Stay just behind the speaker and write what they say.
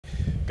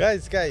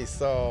Guys,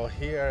 so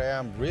here I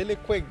am really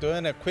quick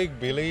doing a quick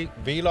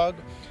vlog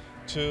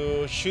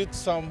to shoot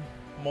some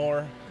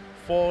more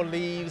fall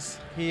leaves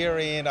here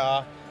in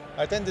I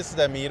think this is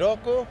the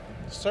Miroku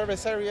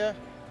service area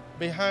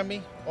behind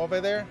me over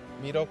there.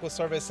 Miroku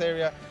service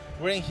area.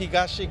 We're in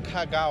Higashi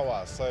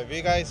Kagawa. So if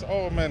you guys,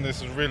 oh man,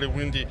 this is really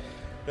windy.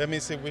 Let me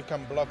see if we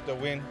can block the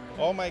wind.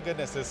 Oh my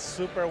goodness, it's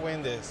super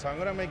windy. So I'm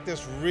gonna make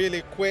this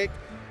really quick.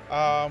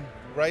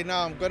 Right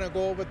now I'm gonna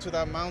go over to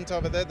that mountain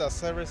over there, the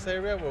service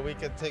area, where we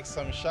can take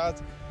some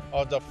shots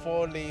of the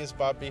fall leaves.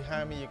 But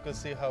behind me you can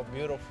see how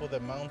beautiful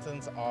the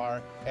mountains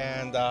are.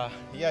 And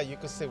yeah, you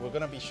can see we're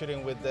gonna be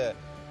shooting with the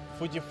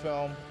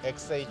FUJIFILM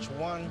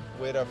X-H1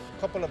 with a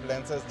couple of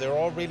lenses. They're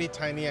all really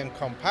tiny and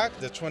compact.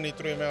 The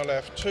 23mm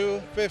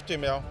f2,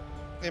 50mm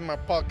in my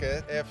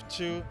pocket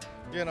f2.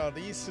 You know,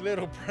 these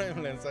little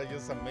prime lenses are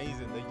just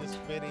amazing. They just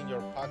fit in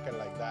your pocket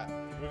like that.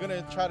 We're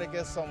gonna try to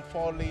get some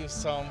fall leaves,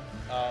 some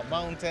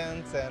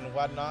mountains and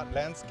whatnot,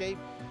 landscape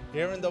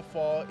here in the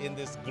fall in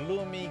this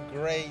gloomy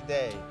gray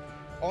day.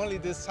 Only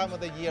this time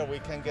of the year we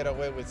can get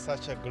away with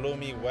such a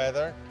gloomy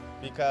weather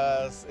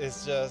because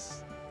it's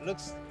just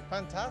looks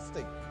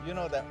fantastic. You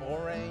know, the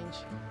orange,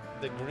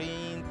 the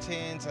green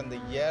tints and the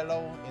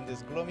yellow in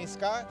this gloomy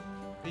sky.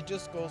 It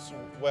just goes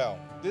well.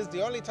 This is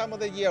the only time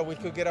of the year we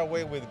could get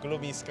away with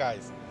gloomy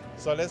skies.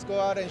 So let's go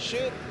out and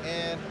shoot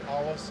and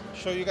I'll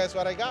show you guys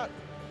what I got.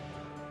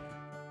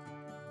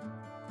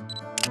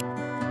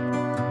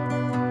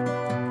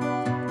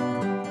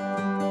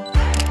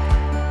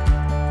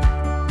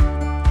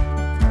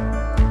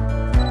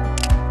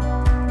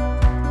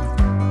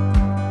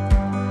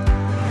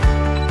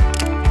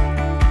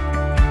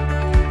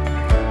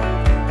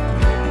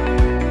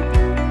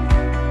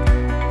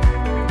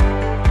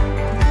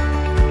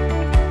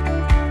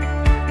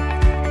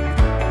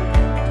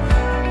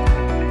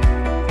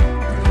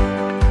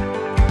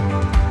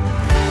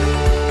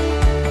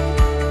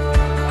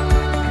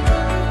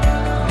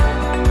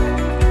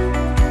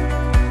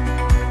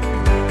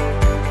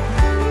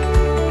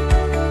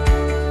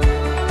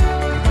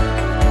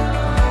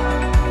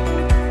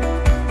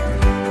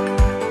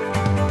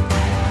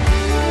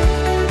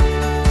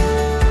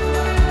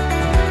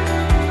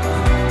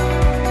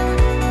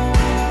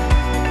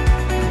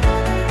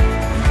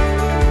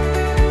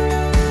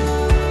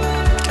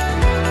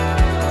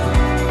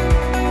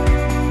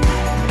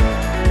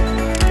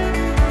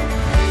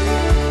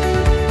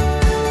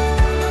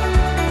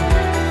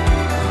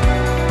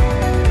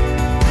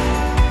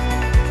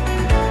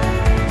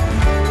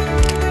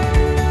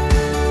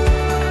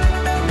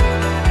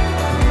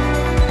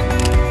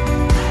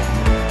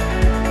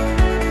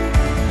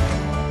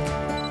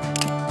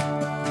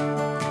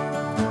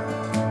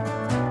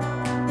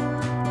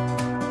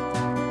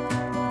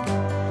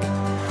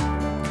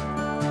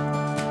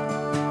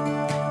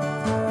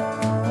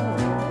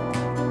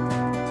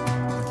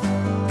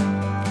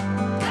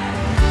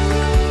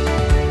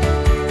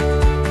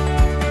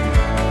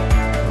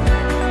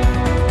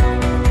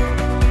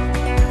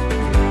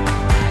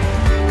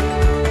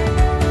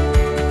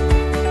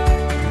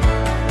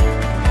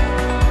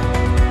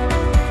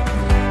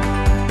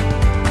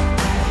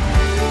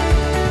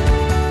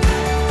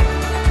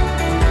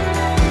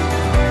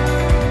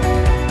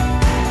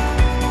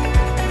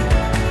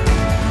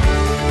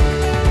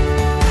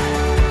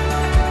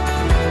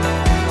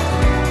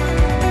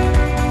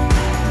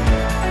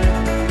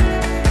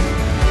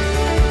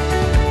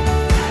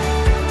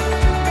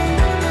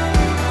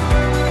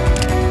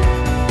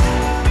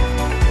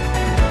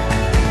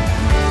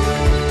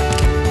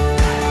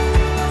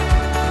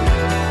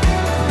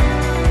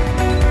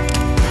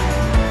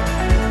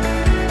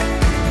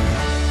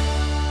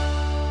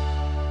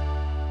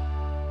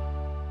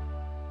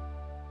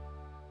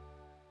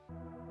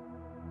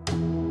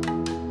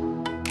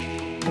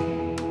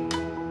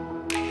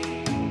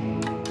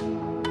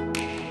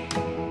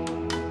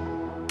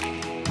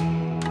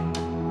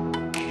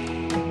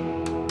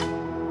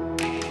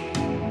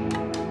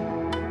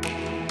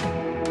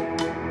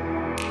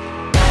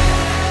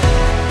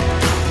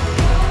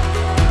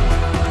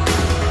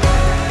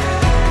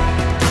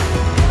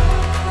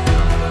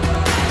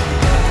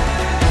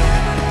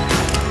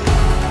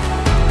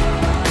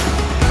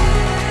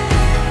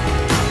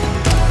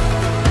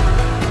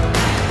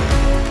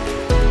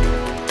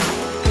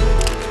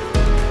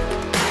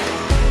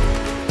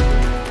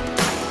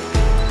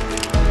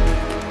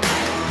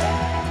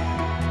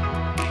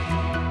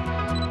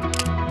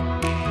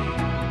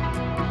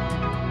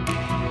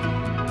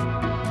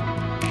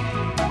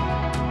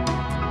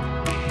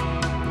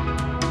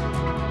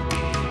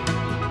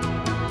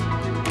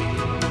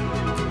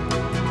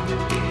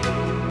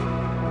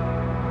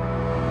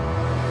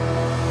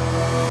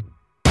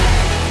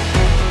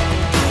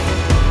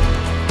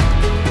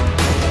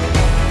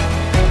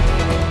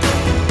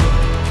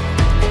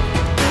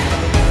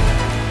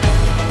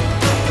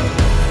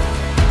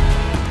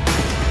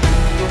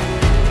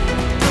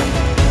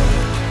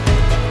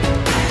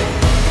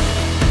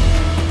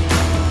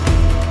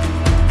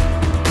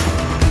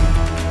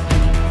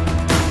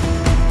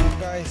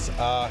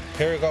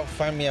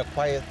 find me a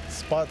quiet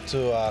spot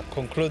to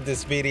conclude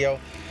this video.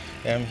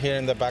 I'm here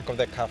in the back of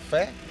the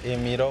cafe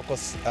in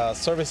Miroku's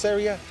service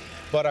area.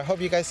 But I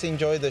hope you guys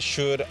enjoyed the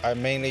shoot. I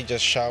mainly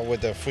just shot with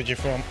the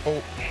Fujifilm.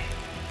 Oh,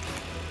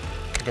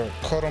 I got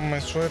caught on my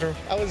sweater.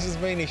 I was just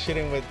mainly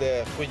shooting with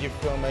the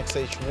Fujifilm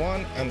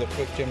X-H1 and the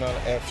FUJIFILM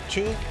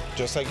F2.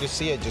 Just like you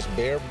see it, just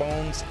bare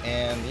bones.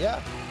 And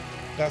yeah,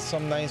 got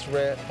some nice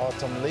red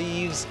autumn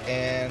leaves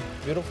and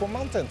beautiful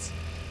mountains.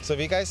 So if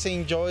you guys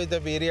enjoyed the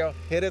video,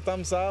 hit a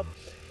thumbs up.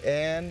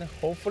 And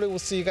hopefully we'll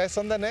see you guys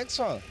on the next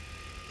one.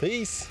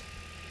 Peace.